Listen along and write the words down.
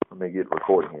me get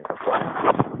recording here.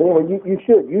 But anyway, you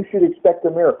should expect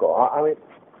a miracle. I mean,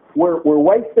 we're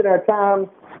wasting our time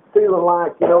feeling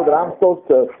like, that I'm supposed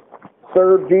to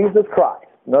serve Jesus Christ.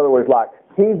 In other words, like,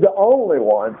 He's the only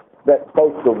one that's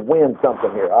supposed to win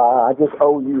something here. I just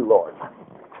owe you, Lord.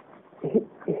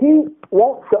 He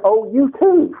wants to owe you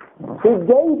too. He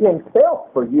gave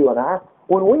Himself for you and I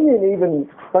when we didn't even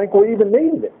think we even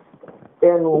needed it.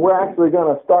 And we're actually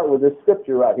going to start with this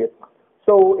scripture right here.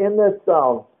 So in this,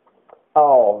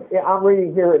 I'm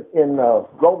reading here in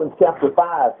Romans chapter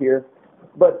 5 here,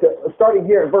 but starting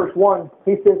here in verse 1,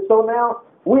 he says, "So now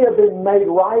we have been made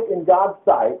right in God's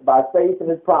sight by faith in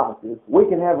His promises. We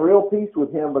can have real peace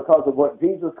with Him because of what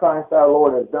Jesus Christ our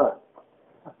Lord has done."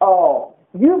 Oh,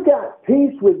 you've got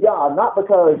peace with God not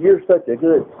because you're such a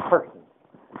good person.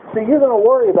 See, you're going to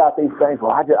worry about these things.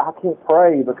 Well, I can't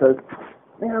pray because,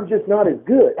 man, I'm just not as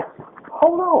good.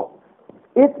 Hold on.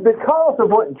 It's because of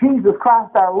what Jesus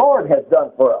Christ our Lord has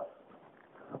done for us.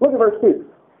 Look at verse 2.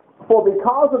 "For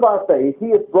because of our faith,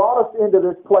 He has brought us into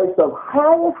this place of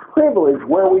highest privilege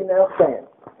where we now stand.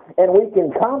 And we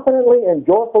can confidently and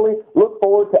joyfully look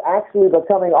forward to actually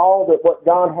becoming all that what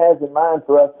God has in mind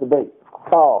for us to be."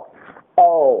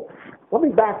 Let me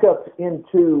back up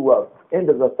into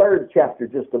the third chapter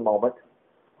just a moment,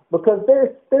 because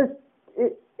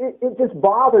it just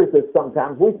bothers us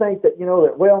sometimes. We think that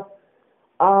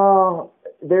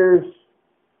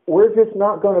we're just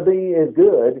not going to be as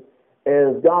good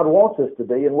as God wants us to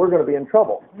be, and we're going to be in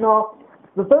trouble. No,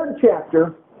 the third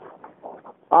chapter,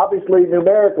 obviously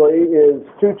numerically, is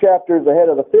 2 chapters ahead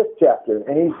of the 5th chapter,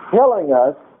 and he's telling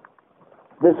us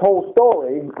this whole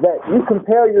story that you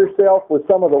compare yourself with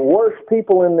some of the worst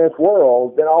people in this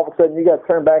world, then all of a sudden you got to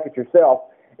turn back at yourself,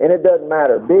 and it doesn't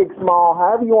matter, big, small,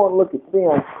 however you want to look at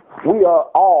sin, we are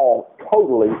all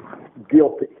totally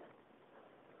guilty.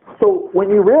 So when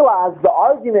you realize the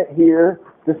argument here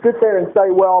to sit there and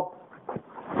say, well,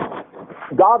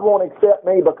 God won't accept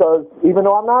me because even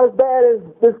though I'm not as bad as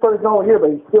this person over here,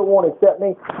 but He still won't accept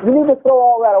me, you need to throw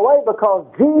all that away, because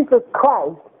Jesus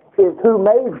Christ is who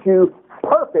made you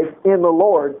perfect in the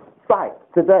Lord's sight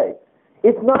today.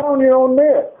 It's not on your own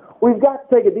merit. We've got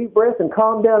to take a deep breath and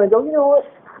calm down and go, you know what?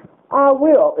 I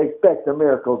will expect a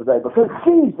miracle today because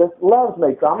Jesus loves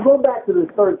me. So I'm going back to this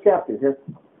 3rd chapter here.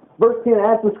 Verse 10,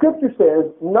 "As the scripture says,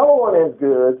 no one is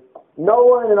good, no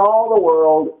one in all the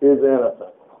world is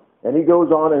innocent." And he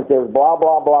goes on and says, blah,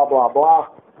 blah, blah, blah, blah.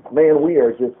 Man, we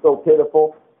are just so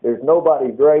pitiful. There's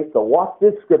nobody great. So watch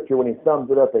this scripture when he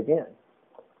sums it up again.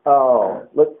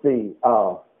 Let's see.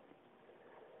 Look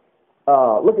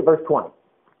at verse 20.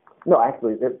 No,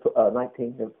 actually,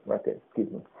 19. Right there. Excuse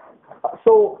me.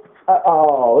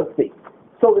 Let's see.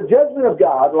 "So the judgment of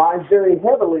God lies very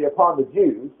heavily upon the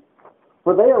Jews,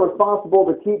 for they are responsible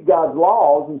to keep God's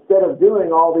laws instead of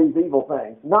doing all these evil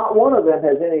things. Not one of them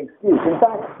has any excuse. In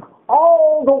fact,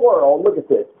 all the world," look at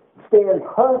this, "stands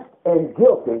hushed and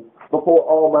guilty before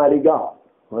Almighty God."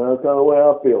 Well, that's kind of the way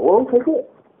I feel. Well, okay, good.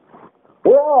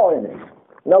 We're all in it.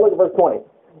 Now look at verse 20.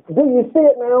 "Do you see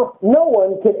it now? No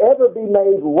one can ever be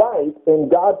made right in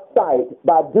God's sight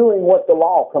by doing what the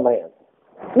law commands."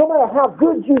 No matter how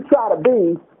good you try to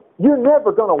be, you're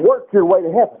never going to work your way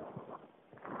to heaven.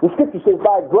 The scripture says,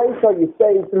 "By grace are you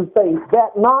saved through faith,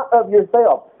 that not of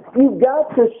yourself." You've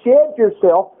got to shed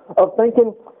yourself of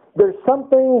thinking there's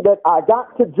something that I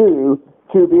got to do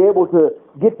to be able to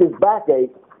get this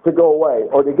backache to go away,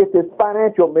 or to get this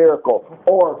financial miracle,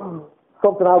 or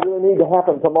something I really need to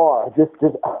happen tomorrow. Just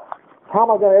how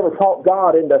am I going to ever talk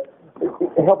God into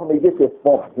helping me get this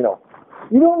for me?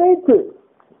 You don't need to.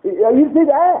 You just need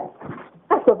to ask.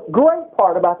 That's a great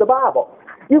part about the Bible.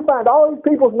 You find all these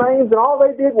people's names, and all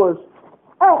they did was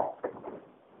ask.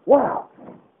 Wow.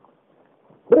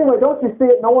 But anyway, don't you see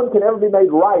it? No one can ever be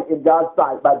made right in God's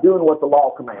sight by doing what the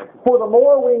law commands. For the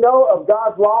more we know of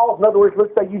God's laws, in other words,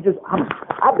 let's say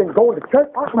I've been going to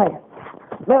church,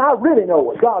 man, I really know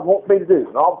what God wants me to do.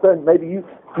 And all of a sudden, maybe you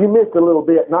missed a little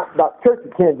bit, not church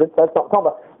attendance, that's not what I'm talking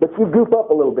about, but you goof up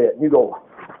a little bit, and you go,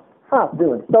 I was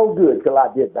doing so good till I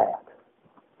did that.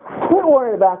 Quit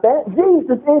worrying about that.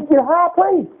 Jesus is your high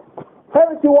priest.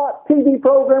 Haven't you watched TV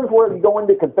programs where you go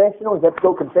into confessional, you have to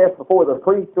go confess before the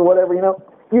priest or whatever,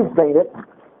 You've seen it.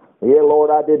 Yeah, Lord,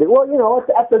 I did it. Well,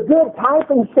 it's a good type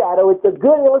and shadow. It's a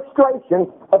good illustration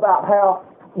about how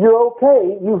you're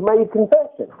okay. You've made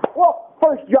confession. Well,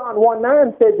 1 John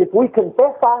 1:9 says if we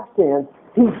confess our sins,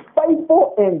 He's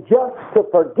faithful and just to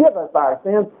forgive us our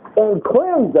sins and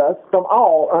cleanse us from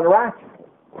all unrighteousness.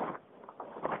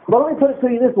 But let me put it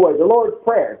to you this way. The Lord's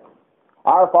Prayer.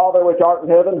 Our Father which art in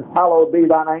heaven, hallowed be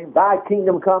thy name. Thy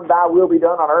kingdom come, thy will be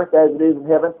done on earth as it is in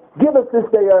heaven. Give us this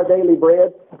day our daily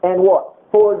bread. And what?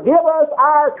 Forgive us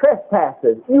our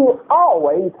trespasses. You will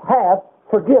always have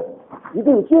forgiveness. You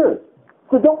do, it's yours.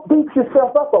 So don't beat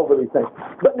yourself up over these things.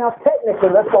 But now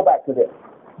technically, let's go back to this.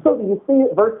 So do you see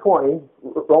it, verse 20,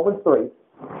 Romans 3,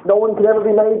 no one can ever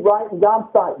be made right in God's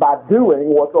sight by doing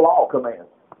what the law commands.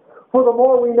 For the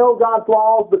more we know God's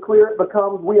laws, the clearer it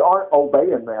becomes we aren't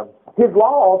obeying them. His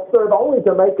laws serve only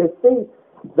to make us see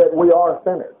that we are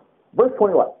sinners. Verse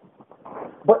 21.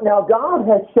 But now God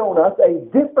has shown us a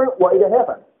different way to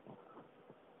heaven.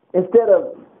 Instead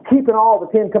of keeping all the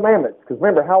 10 commandments, because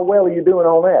remember, how well are you doing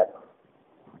on that?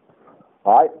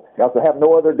 All right, you also have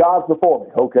no other gods before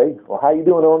me. Okay, well, how are you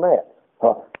doing on that?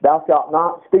 Thou shalt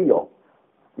not steal.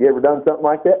 You ever done something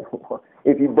like that?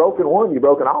 If you've broken one, you've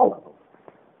broken all of them.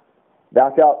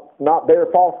 Thou shalt not bear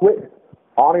false witness.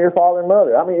 Honor your father and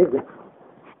mother. I mean,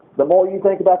 the more you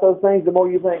think about those things, the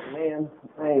more you think, man,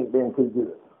 I ain't been too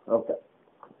good. Okay.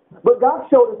 But God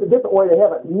showed us a different way to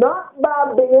heaven, not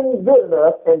by being good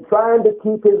enough and trying to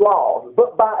keep His laws,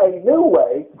 but by a new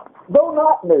way, though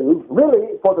not new,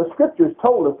 really, for the Scriptures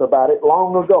told us about it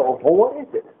long ago. Well, what is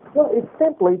it? Well, it's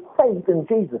simply faith in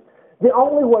Jesus. The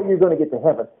only way you're going to get to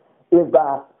heaven is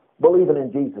by believing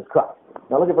in Jesus Christ.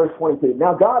 Now look at verse 22.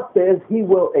 Now God says He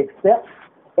will accept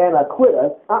and acquit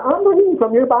us. I'm reading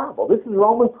from your Bible. This is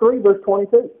Romans 3, verse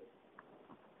 22.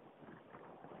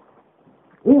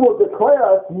 He will declare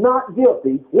us not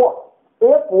guilty. What?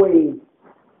 If we...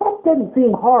 That doesn't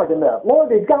seem hard enough.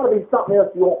 Lord, there's got to be something else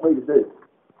you want me to do.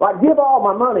 Like give all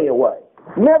my money away.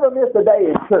 Never miss a day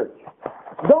in church.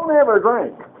 Don't ever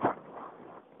drink.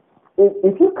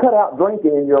 If you cut out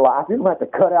drinking in your life, you don't have to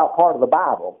cut out part of the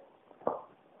Bible.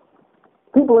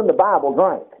 People in the Bible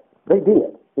drank. They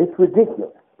did. It's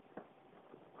ridiculous.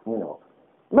 You know.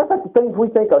 Matter of fact, the things we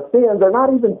think are sins are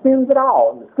not even sins at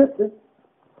all in the Scriptures.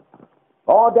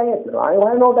 All dancing. I ain't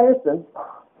have no dancing.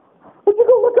 Would you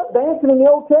go look up dancing in the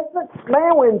Old Testament?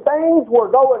 Man, when things were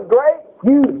going great,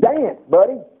 you danced,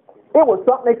 buddy. It was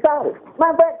something exciting.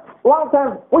 Matter of fact, a lot of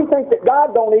times we think that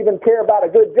God don't even care about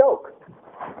a good joke.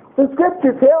 The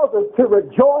Scripture tells us to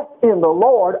rejoice in the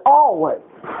Lord always.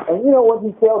 And you know what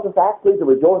He tells us actually to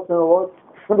rejoice in the Lord?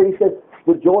 Remember He says,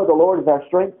 the joy of the Lord is our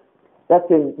strength. That's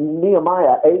in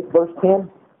Nehemiah 8, verse 10.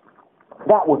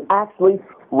 That was actually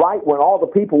right when all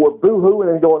the people were boo-hooing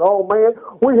and going, oh man,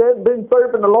 we hadn't been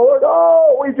serving the Lord.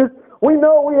 Oh, we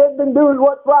know we hadn't been doing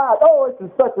what's right. Oh, this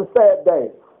is such a sad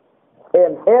day.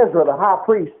 And Ezra, the high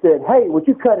priest, said, hey, would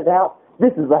you cut it out?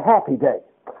 This is a happy day.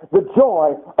 The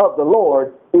joy of the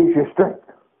Lord is your strength.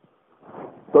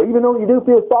 So even though you do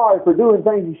feel sorry for doing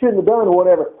things you shouldn't have done or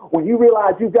whatever, when you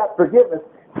realize you've got forgiveness,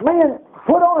 man,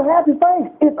 put on a happy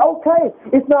face. It's okay.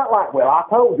 It's not like, well, I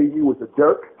told you was a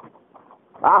jerk.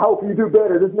 I hope you do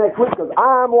better this next week because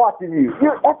I'm watching you.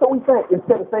 That's what we think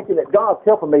instead of thinking that God's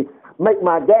helping me make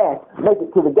it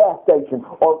to the gas station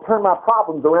or turn my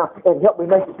problems around and help me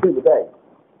make it through the day.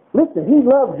 Listen, He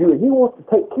loves you and He wants to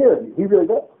take care of you. He really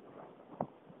does.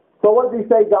 So what does He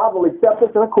say? God will accept us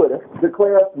and acquit us,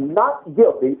 declare us not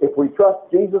guilty if we trust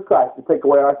Jesus Christ to take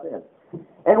away our sins.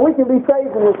 And we can be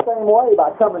saved in the same way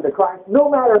by coming to Christ no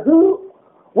matter who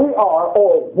we are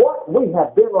or what we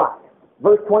have been like.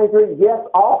 Verse 23, yes,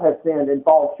 all have sinned and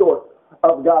fall short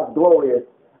of God's glorious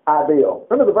ideal.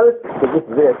 Remember the verse? Because this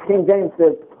is it. King James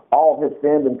says, all have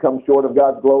sinned and come short of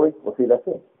God's glory. Well, see, that's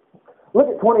it. Look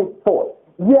at 24.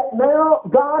 Yet now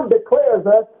God declares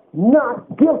us not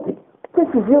guilty. This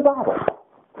is your Bible.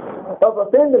 Of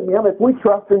offending Him if we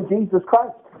trust in Jesus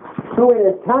Christ, who in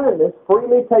His kindness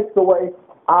freely takes away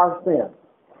our sins.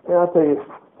 And I tell you,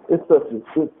 it's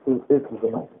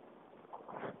amazing.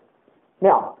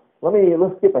 Now,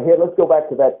 let's skip ahead. Let's go back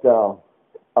to that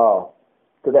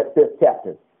fifth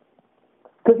chapter,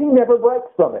 because He never breaks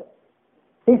from it.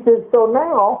 He says, so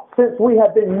now, since we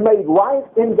have been made right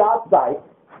in God's sight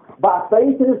by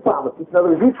faith in His promises, in other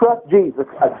words, you trust Jesus.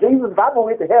 Jesus, if I'm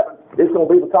going to get to heaven, it's going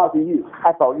to be because of you.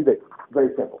 That's all you do.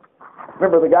 Very simple.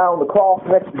 Remember the guy on the cross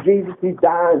next to Jesus? He's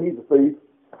dying. He's a thief.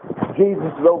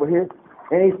 Jesus is over here,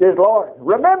 and He says, Lord,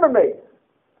 remember me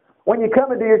when you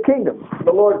come into your kingdom.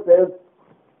 The Lord says,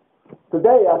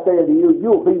 today I say unto you,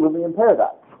 you will be with me in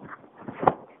paradise.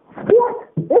 What?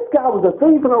 This guy was a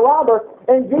thief and a robber,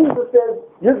 and Jesus says,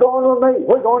 you're going with me.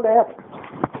 We're going to heaven.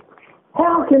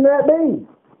 How can that be?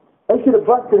 They should have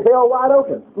busted hell wide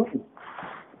open.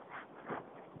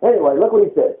 Anyway, look what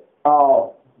He said.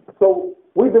 So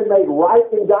we've been made right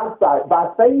in God's sight.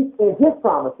 By faith in His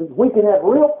promises, we can have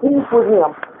real peace with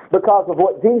Him because of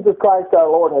what Jesus Christ our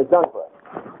Lord has done for us.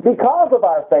 Because of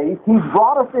our faith, He's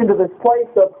brought us into this place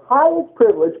of highest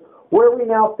privilege where we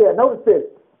now stand. Notice this.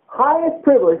 Highest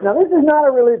privilege. Now, this is not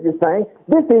a religious thing.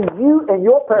 This is you and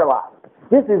your prayer life.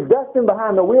 This is Dustin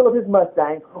behind the wheel of his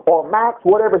Mustang, or Max,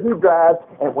 whatever he drives,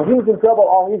 and when he's in trouble,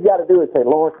 all he's got to do is say,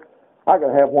 Lord, I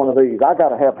got to have one of these. I got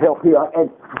to have help here. And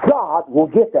God will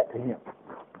get that to him.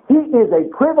 He is a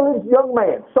privileged young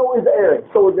man. So is Aaron.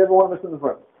 So is every one of us in the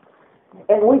room.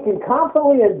 And we can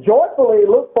confidently and joyfully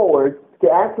look forward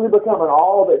to actually becoming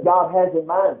all that God has in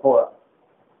mind for us.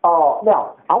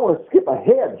 Now, I want to skip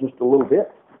ahead just a little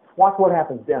bit. Watch what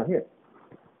happens down here.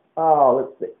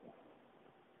 Let's see.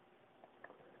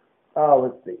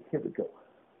 Here we go.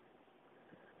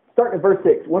 Starting at verse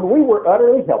 6. When we were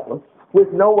utterly helpless, with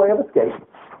no way of escape,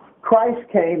 Christ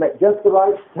came at just the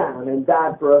right time and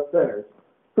died for us sinners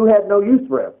who had no use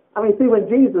for him. I mean, see, when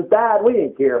Jesus died, we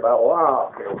didn't care about, well, I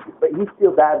don't care, but he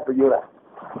still died for you and I.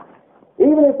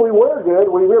 Even if we were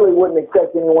good, we really wouldn't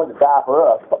expect anyone to die for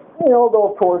us. But, though,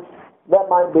 of course, that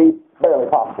might be barely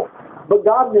possible. But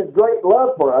God, in His great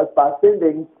love for us, by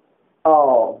sending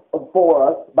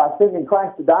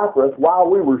Christ to die for us while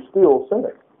we were still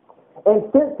sinners.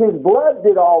 And since His blood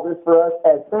did all this for us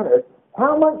as sinners,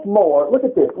 how much more, look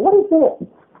at this, what is this?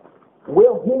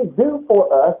 Will He do for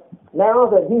us now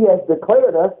that He has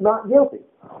declared us not guilty?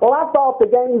 Well, I thought the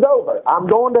game's over. I'm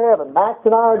going to heaven. Max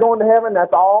and I are going to heaven.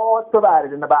 That's all that's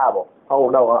provided in the Bible. Oh,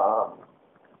 no,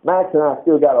 Max and I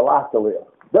still got a life to live.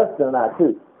 Dustin and I,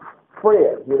 too.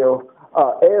 Fred,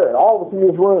 Aaron, all of us in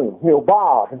this room,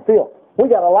 Bob and Phil. We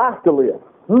got a life to live.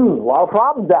 A lot of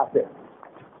problems out there.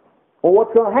 Well,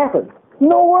 what's going to happen?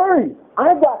 No worries.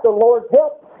 I've got the Lord's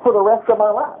help for the rest of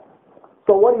my life.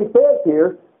 So what he says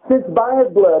here, since by His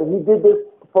blood He did this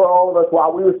for all of us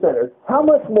while we were sinners, how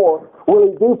much more will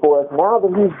He do for us now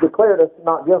that He's declared us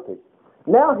not guilty?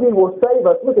 Now He will save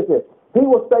us. Look at this. He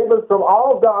will save us from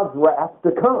all God's wrath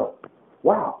to come.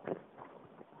 Wow.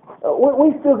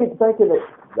 We still get thinking that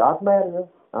God's mad at us.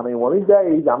 I mean, one of these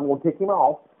days, I'm going to kick Him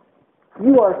off.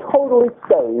 You are totally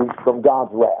saved from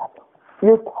God's wrath.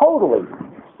 You're totally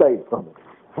saved from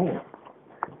it. Man.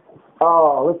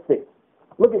 Let's see.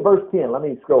 Look at verse 10. Let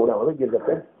me scroll down. Let me get it up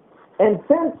there. And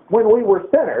since when we were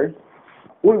sinners,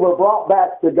 we were brought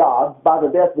back to God by the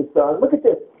death of His Son. Look at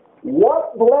this.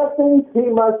 What blessings He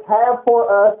must have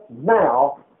for us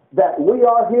now that we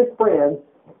are His friends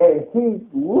and He's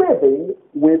living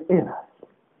within us.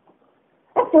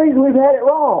 That's the reason we've had it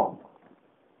wrong.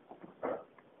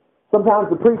 Sometimes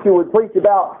the preacher would preach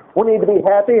about we need to be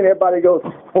happy, and everybody goes,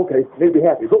 okay, need to be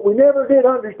happy. But we never did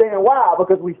understand why,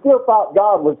 because we still thought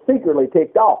God was secretly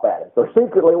ticked off at us, or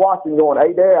secretly watching going,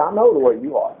 hey, Dad, I know the way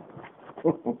you are.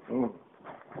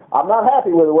 I'm not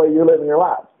happy with the way you're living your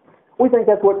life. We think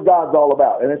that's what God's all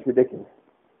about, and it's ridiculous.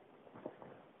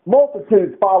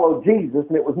 Multitudes followed Jesus,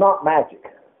 and it was not magic.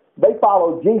 They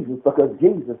followed Jesus because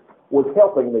Jesus was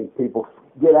helping these people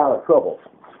get out of trouble,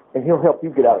 and He'll help you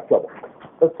get out of trouble.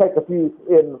 Let's take a few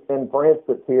in for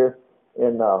instance here,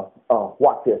 and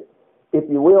watch this. If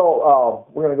you will,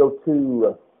 we're going to go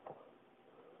to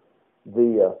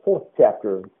the 4th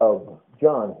chapter of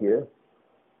John here,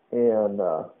 and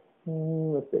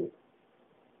let's see.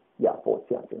 Yeah, 4th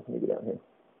chapter. Let me get down here.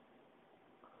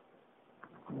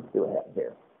 Let's see what happens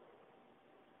here.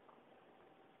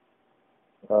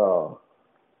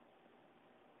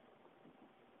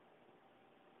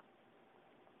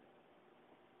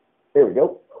 There we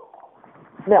go.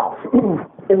 Now,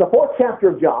 in the 4th chapter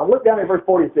of John, look down at verse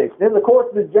 46. In the course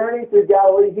of His journey through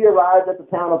Galilee, He arrived at the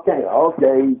town of Cana.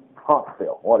 Okay,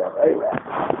 Huntsville, whatever.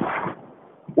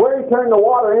 Where He turned the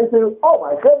water into, oh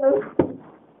my goodness.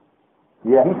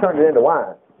 Yeah, He turned it into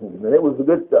wine. And it was the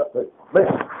good stuff. But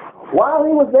while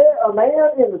He was there, a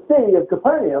man in the city of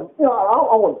Capernaum,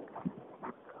 I wonder,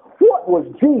 what was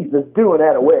Jesus doing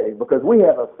at a wedding? Because we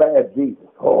have a sad Jesus.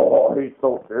 Oh, He's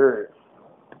so serious.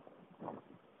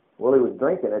 Well, He was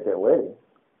drinking at that wedding.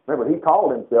 Remember, He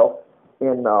called Himself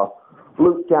in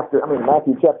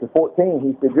Matthew chapter 14.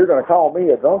 He said, you're going to call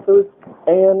me a drunkard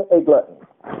and a glutton.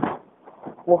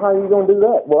 Well, how are you going to do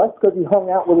that? Well, that's because He hung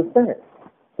out with a sinner.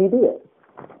 He did.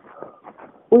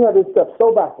 We have this stuff so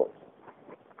backwards.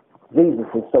 Jesus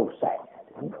is so sad.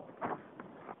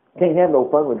 Can't have no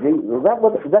fun with Jesus.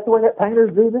 Is that the way that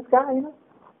painters do this guy,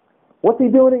 What's he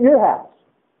doing at your house?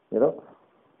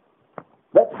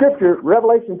 That scripture,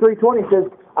 Revelation 3:20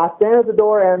 says, I stand at the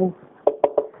door and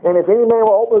if any man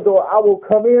will open the door, I will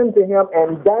come in to him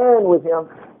and dine with him.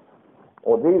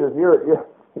 Well, Jesus,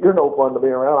 you're no fun to be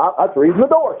around. That's reason the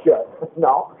door shut.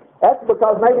 No, that's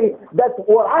because maybe that's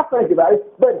what I think about it,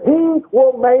 but He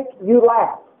will make you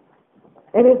laugh.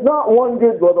 And it's not one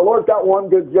good, well, the Lord's got one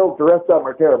good joke, the rest of them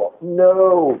are terrible.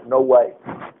 No, no way.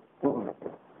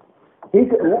 He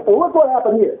said, well, look what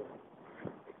happened here.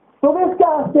 So this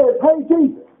guy says, hey,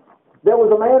 Jesus, there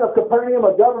was a man of Capernaum,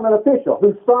 a government official,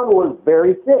 whose son was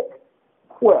very sick.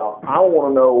 Well, I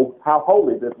want to know how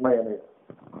holy this man is.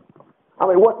 I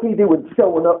mean, what's he do with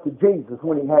showing up to Jesus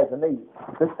when he has a need?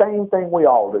 The same thing we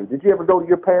all do. Did you ever go to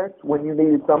your parents when you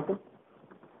needed something?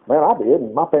 Man, I did,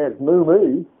 and my parents knew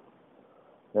me.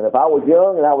 And if I was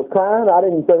young and I was crying, I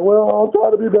didn't say, well, I'll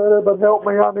try to be better, but help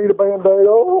me, I need a Band-Aid.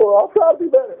 Oh, I'll try to be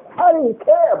better. I didn't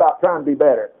care about trying to be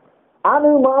better. I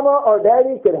knew Mama or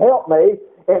Daddy could help me,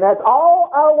 and that's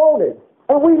all I wanted.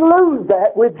 And we lose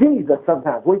that with Jesus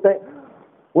sometimes. We think,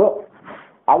 well,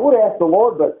 I would ask the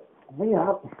Lord, but me,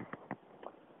 you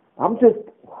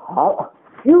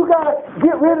got to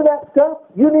get rid of that stuff.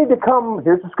 You need to come,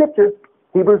 here's the scripture,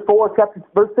 Hebrews 4,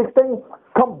 verse 16,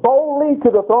 come boldly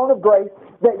to the throne of grace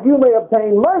that you may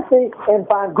obtain mercy and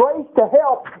find grace to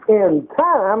help in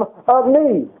time of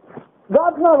need.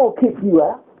 God's not going to kick you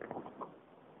out.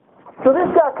 So this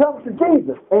guy comes to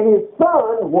Jesus, and his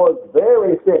son was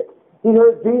very sick. He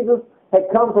heard Jesus had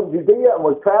come from Judea and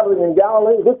was traveling in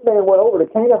Galilee. This man went over to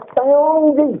Cana,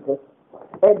 found Jesus,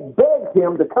 and begged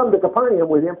him to come to Capernaum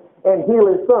with him and heal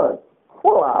his son.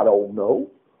 Well, I don't know.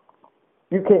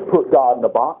 You can't put God in a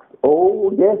box.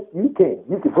 Oh, yes, you can.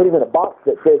 You can put him in a box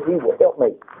that says he will help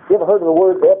me. You ever heard of the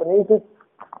word Ebenezer?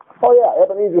 Oh, yeah,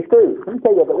 Ebenezer Scrooge. Let me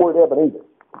tell you about that word Ebenezer.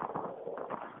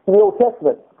 In the Old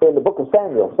Testament, in the book of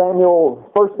Samuel,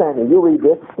 1 Samuel, you read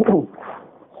this.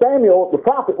 Samuel, the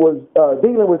prophet, was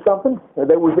dealing with something.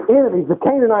 There was the enemies, the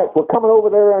Canaanites were coming over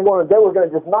there and they were going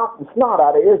to just knock the snot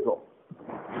out of Israel.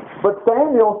 But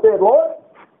Samuel said, Lord,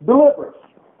 deliver us.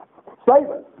 Save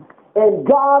us. And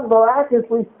God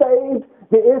miraculously saved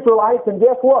the Israelites, and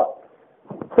guess what?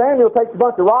 Samuel takes a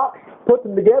bunch of rocks, puts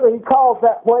them together, he calls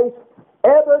that place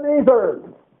Ebenezer,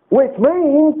 which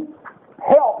means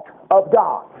help of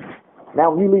God.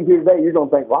 Now, when you leave here today, you're going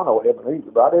to think, well, I know what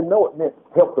Ebenezer, but I didn't know it meant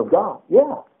help of God.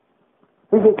 Yeah.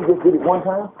 You think you just did it one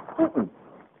time?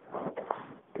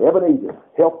 Ebenezer,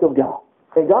 help of God.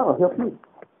 And God will help you.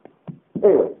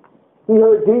 Anyway. He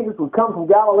heard Jesus would come from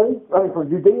from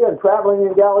Judea and traveling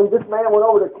in Galilee. This man went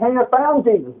over to Cana, found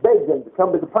Jesus, begged him to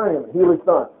come to Capernaum and heal his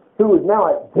son, who was now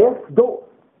at death's door.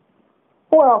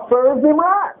 Well, serves him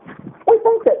right. We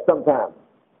think that sometimes.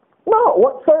 No,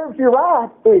 what serves you right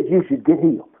is you should get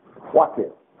healed. Watch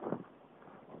this.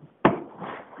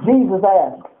 Jesus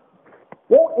asked,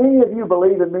 won't any of you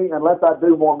believe in me unless I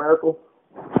do more miracles?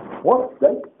 What a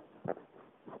statement.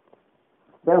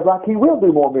 Sounds like he will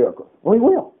do more miracles. Well, he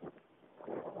will.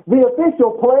 The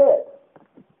official pled,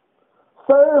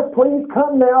 Sir, please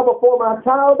come now before my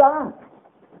child dies.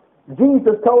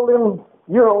 Jesus told him,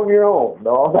 you're on your own.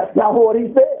 No, that's not what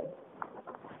he said.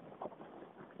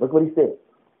 Look what he said.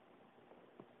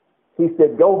 He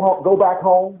said, go back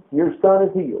home, your son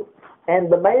is healed.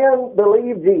 And the man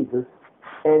believed Jesus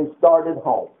and started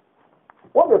home.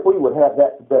 Wonder if we would have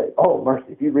that today. Oh, mercy,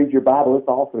 if you read your Bible, it's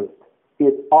all through it.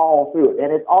 It's all through it.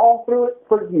 And it's all through it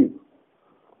for you.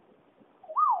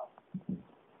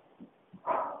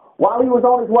 While he was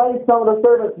on his way, some of the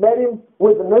servants met him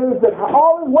with the news that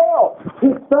all is well.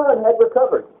 His son had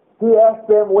recovered. He asked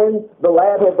them when the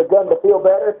lad had begun to feel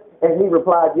better, and he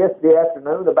replied, yesterday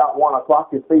afternoon, about 1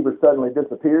 o'clock, his fever suddenly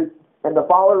disappeared. And the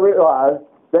father realized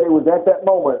that it was at that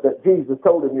moment that Jesus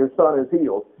told him, your son is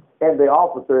healed. And the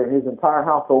officer and his entire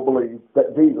household believed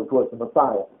that Jesus was the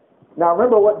Messiah. Now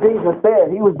remember what Jesus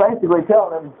said. He was basically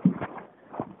telling them,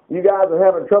 you guys are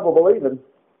having trouble believing,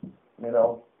 you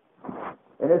know.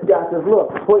 And this guy says, look,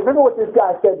 remember what this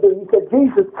guy said, dude? He said,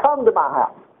 Jesus, come to my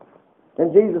house. And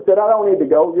Jesus said, I don't need to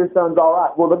go. Your son's all right.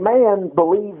 Well, the man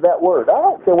believed that word. I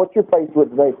don't care what you're faced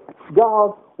with today.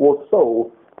 God will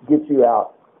so get you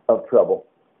out of trouble.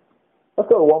 Let's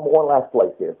go to one last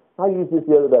place here. I used this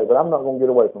the other day, but I'm not going to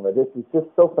get away from it. This is just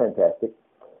so fantastic.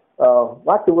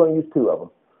 Actually, we're going to use two of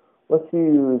them. Let's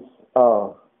use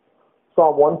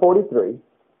Psalm 143.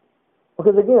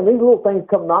 Because again, these little things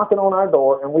come knocking on our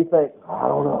door, and we think, I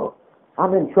don't know,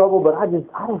 I'm in trouble, but I just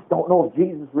don't know if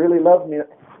Jesus really loves me.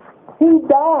 He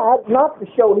died not to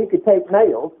show he could take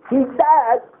nails. He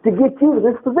died to get you to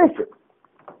this position.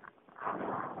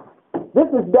 This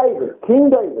is David, King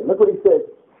David. Look what he says.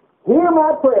 Hear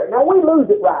my prayer. Now we lose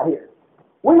it right here.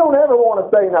 We don't ever want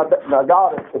to say, now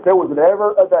God, if there was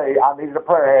ever a day I needed a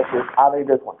prayer answer, I need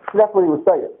this one. That's what he was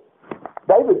saying.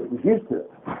 David was used to it.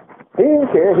 He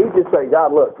didn't care. He'd just say,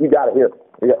 God, look, you got to hear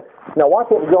me. Now watch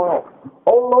what was going on.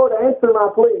 Oh, Lord, answer my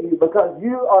plea because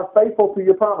you are faithful to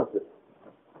your promises.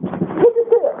 Look at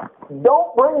this.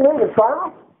 Don't bring me to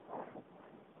trial.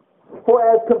 For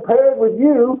as compared with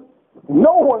you,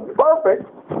 no one's perfect.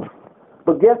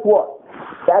 But guess what?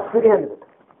 That's the end of it.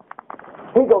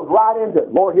 He goes right into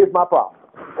it. Lord, here's my problem.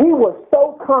 He was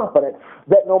so confident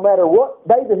that no matter what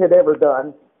David had ever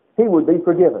done, he would be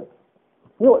forgiven.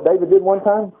 You know what David did one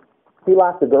time? He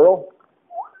liked a girl.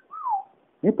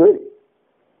 You pretty.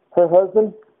 Her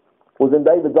husband was in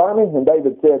David's army, and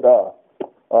David said,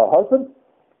 husband,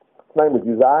 his name was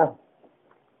Uzziah,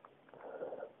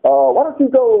 why don't you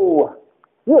go,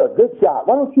 you're a good shot,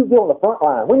 why don't you go on the front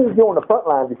line? When you go on the front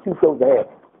line to shoot those ahead?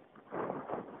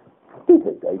 He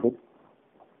said, David.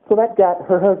 So that got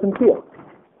her husband killed.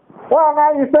 Well,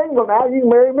 now you're single now, you can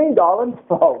marry me, darling.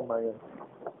 Oh, man.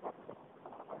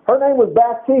 Her name was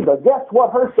Bathsheba. Guess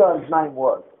what her son's name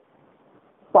was?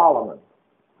 Solomon.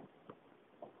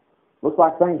 Looks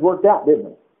like things worked out, didn't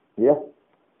it? Yeah.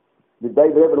 Did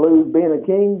David ever lose being a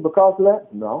king because of that?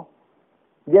 No.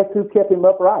 Guess who kept him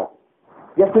upright?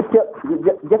 Guess who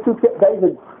kept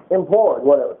David employed,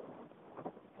 whatever.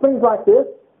 Things like this.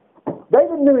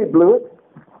 David knew he blew it.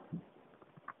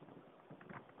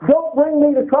 Don't bring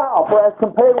me to trial, for as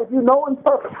compared with you, no one's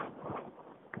perfect.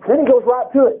 Then he goes right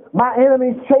to it. My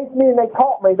enemies chased me and they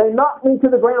caught me. They knocked me to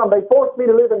the ground. They forced me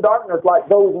to live in darkness like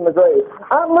those in the grave.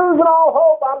 I'm losing all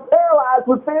hope. I'm paralyzed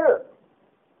with fear.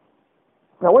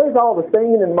 Now where's all the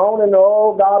singing and moaning?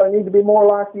 Oh, God, I need to be more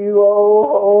like you.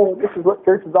 Oh, this is what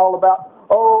church is all about.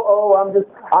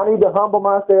 I need to humble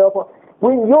myself.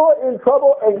 When you're in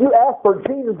trouble and you ask for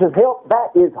Jesus' help,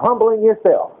 that is humbling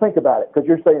yourself. Think about it, because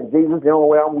you're saying, Jesus, the only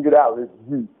way I'm going to get out of this is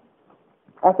you.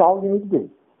 That's all you need to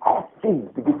do. Ask Jesus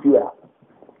to get you out.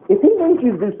 If he needs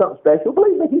you to do something special,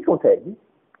 believe me, he's going to tell you.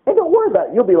 And don't worry about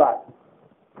it. You'll be like,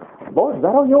 boy, is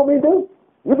that all you want me to do?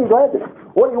 You'll be glad to.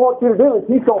 What he wants you to do is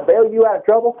he's going to bail you out of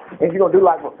trouble, and you're going to do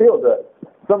like what Phil does.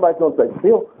 Somebody's going to say,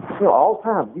 Phil, all the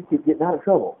time you keep getting out of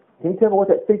trouble. Can you tell me what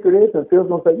that secret is? And Phil's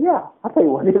going to say, yeah, I'll tell you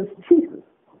what it is, Jesus.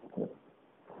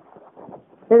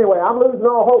 Anyway, I'm losing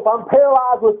all hope. I'm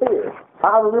paralyzed with fear.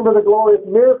 I remember the glorious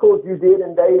miracles you did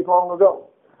in days long ago.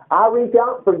 I reach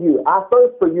out for you. I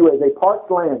thirst for you as a parched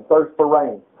land thirsts for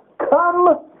rain.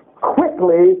 Come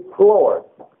quickly, Lord.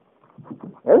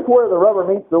 That's where the rubber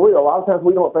meets the wheel. A lot of times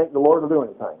we don't think the Lord will do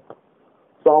anything.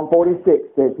 Psalm 46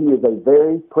 says he is a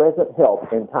very present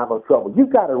help in time of trouble.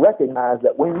 You've got to recognize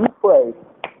that when you pray,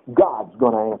 God's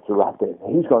going to answer right there.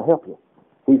 He's going to help you.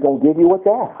 He's going to give you what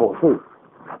you ask for, too.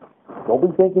 Don't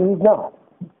be thinking he's not.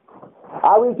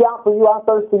 I reach out for you, I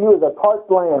thirst for you as a parched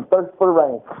land thirsts for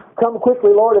rain. Come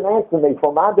quickly, Lord, and answer me,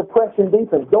 for my depression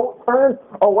deepens. Don't turn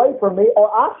away from me, or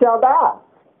I shall die.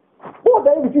 Boy,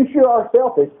 David, you sure are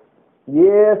selfish.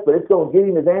 Yes, but it's going to get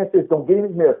him his answer. It's going to get him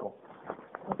his miracle.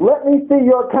 Let me see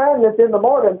your kindness in the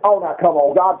morning. Oh, now come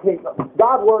on.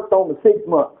 God works on the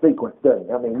 6-month sequence, doesn't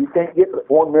he? I mean, you can't get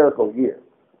one miracle a year.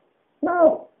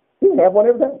 No. You can have one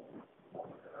every day.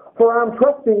 For I'm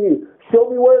trusting you. Show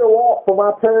me where to walk, for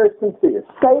my prayer is sincere.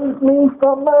 Save me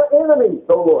from my enemies,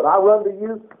 O Lord. I run to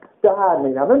you to hide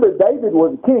me. Now remember, David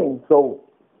was a king, so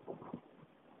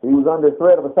he was under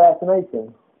threat of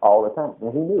assassination all the time.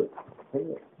 And he knew it. He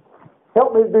knew it.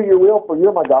 Help me to do your will, for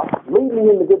you're my God. Lead me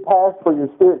in the good paths, for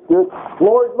your spirit's good.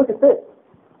 Lord, look at this.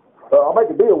 I'll make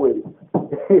a deal with you.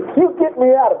 If you get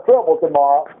me out of trouble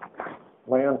tomorrow,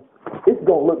 man, it's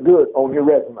going to look good on your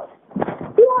resume.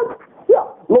 What? Yeah.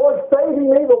 Lord,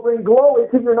 saving me will bring glory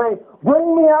to your name.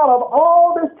 Bring me out of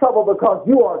all this trouble because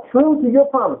you are true to your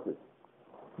promises.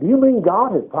 Do you mean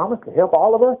God has promised to help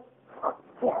all of us?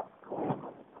 Yes.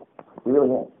 He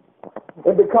really has.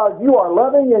 And because you are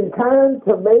loving and kind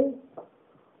to me,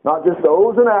 not just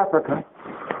those in Africa.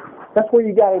 That's where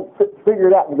you got to figure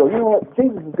it out and go, you know what,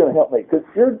 Jesus is going to help me. Because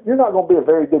you're not going to be a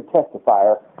very good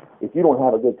testifier if you don't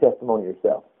have a good testimony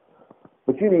yourself.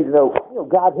 But you need to know,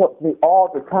 God helps me all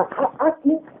the time. I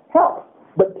can't help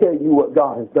but tell you what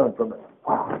God has done for me.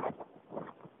 Wow.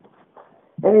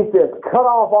 And he says, cut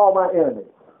off all my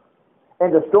enemies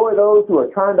and destroy those who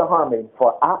are trying to harm me,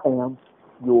 for I am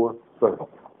your servant.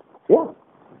 Yeah,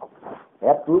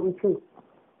 absolutely true.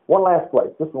 One last place.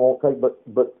 This one won't take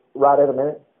but right at a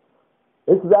minute.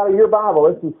 This is out of your Bible.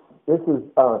 This is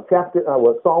chapter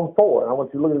Psalm 4. And I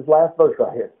want you to look at this last verse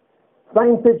right here.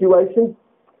 Same situation.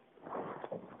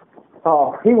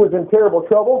 He was in terrible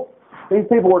trouble. These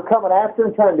people were coming after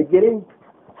him, trying to get him.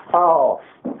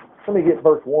 Let me get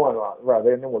verse 1 right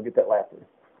there, and then we'll get that last one.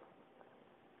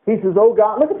 He says, oh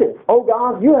God, look at this. Oh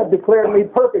God, you have declared me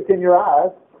perfect in your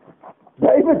eyes.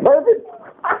 David, perfect?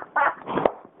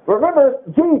 Remember,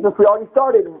 Jesus, we already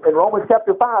started in Romans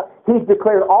chapter 5, he's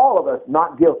declared all of us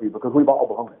not guilty because we've all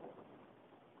blown it.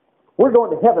 We're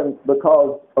going to heaven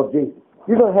because of Jesus.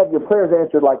 You're going to have your prayers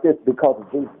answered like this because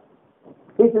of Jesus.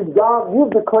 He says, God,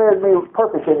 you've declared me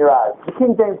perfect in your eyes. The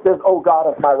King James says, O God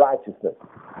of my righteousness.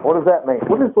 What does that mean?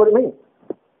 Well, this is what it means.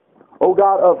 O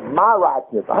God of my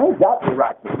righteousness. I ain't got any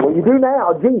righteousness. Well, you do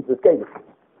now. Jesus gave it.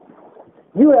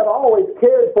 You have always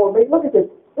cared for me. Look at this.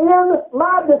 In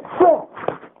my distress.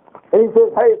 And he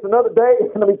says, hey, it's another day.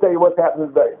 Let me tell you what's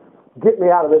happening today. Get me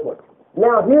out of this one.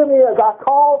 Now hear me as I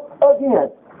call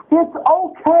again. It's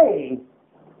okay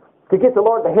to get the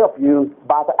Lord to help you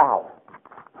by the hour.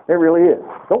 It really is.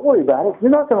 Don't worry about it.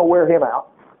 You're not going to wear him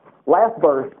out. Last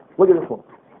verse. Look at this one.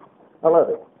 I love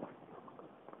it.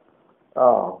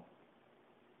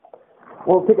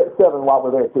 We'll pick up 7 while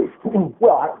we're there too.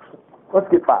 Let's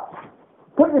get 5.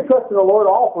 Put your trust in the Lord,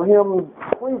 offer him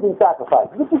pleasing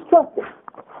sacrifices. This is trusting.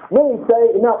 Many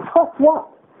say, now trust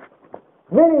what?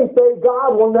 Many say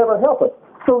God will never help us.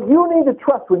 So you need to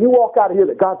trust when you walk out of here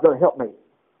that God's going to help me.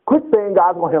 Quit saying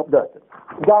God's going to help Dustin.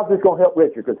 God's just going to help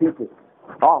Richard because he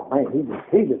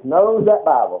just knows that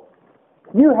Bible.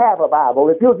 You have a Bible.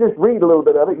 If you'll just read a little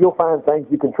bit of it, you'll find things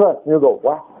you can trust. And you'll go,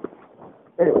 wow.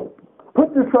 Anyway,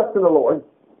 put your trust in the Lord.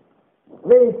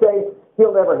 Many say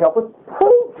he'll never help us.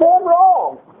 Prove that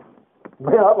wrong.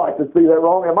 Man, I'd like to see that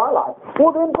wrong in my life.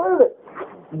 Well, then prove it.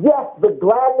 Yes, the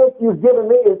gladness you've given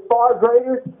me is far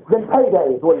greater than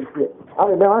payday, is what he said.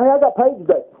 I got paid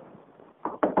today.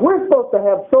 We're supposed to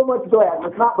have so much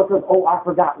gladness, not because, I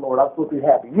forgot, Lord, I'm supposed to be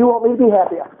happy. You want me to be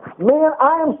happy? Man,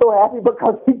 I am so happy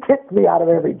because he kicks me out of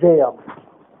every jam.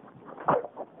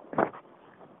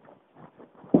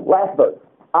 Last verse.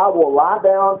 I will lie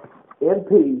down in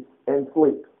peace and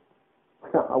sleep.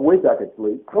 I wish I could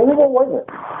sleep. Wait a minute.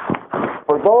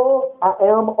 For though I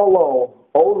am alone,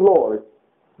 O Lord,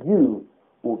 you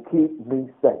will keep me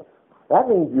safe. That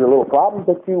means your little problems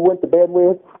that you went to bed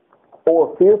with,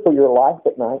 or fear for your life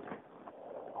at night,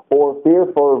 or fear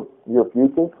for your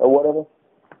future, or whatever.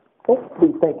 Don't be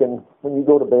thinking when you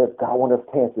go to bed, God, I wonder if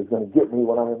cancer is going to get me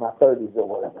when I'm in my 30s or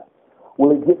whatever.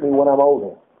 Will it get me when I'm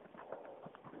older?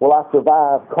 Will I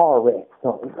survive car wrecks?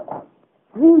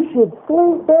 You should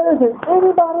sleep better than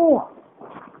anybody else.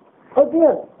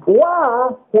 Again,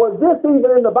 why was this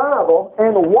even in the Bible,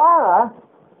 and why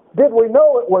did we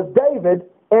know it was David,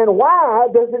 and why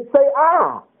does it say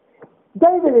I?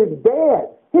 David is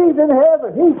dead. He's in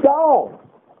heaven. He's gone.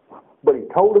 But he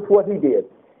told us what he did.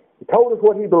 He told us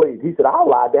what he believed. He said, I'll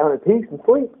lie down in peace and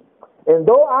sleep. And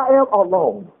though I am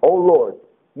alone, O Lord,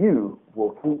 you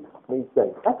will keep me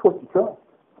safe. That's what you trust.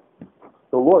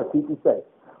 So Lord, keep you safe.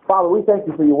 Father, we thank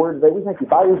you for your word today. We thank you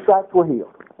by your stripes we're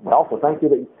healed. We also thank you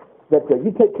that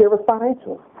you take care of us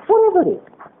financially. Whatever it is.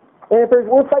 And if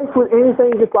we're faced with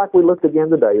anything just like we looked again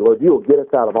today, Lord, you'll get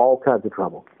us out of all kinds of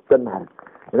trouble. Doesn't matter.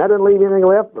 And that doesn't leave anything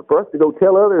left but for us to go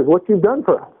tell others what you've done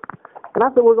for us. And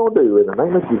that's what we're going to do in the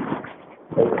name of Jesus.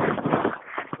 Amen.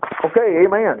 Okay,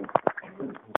 amen.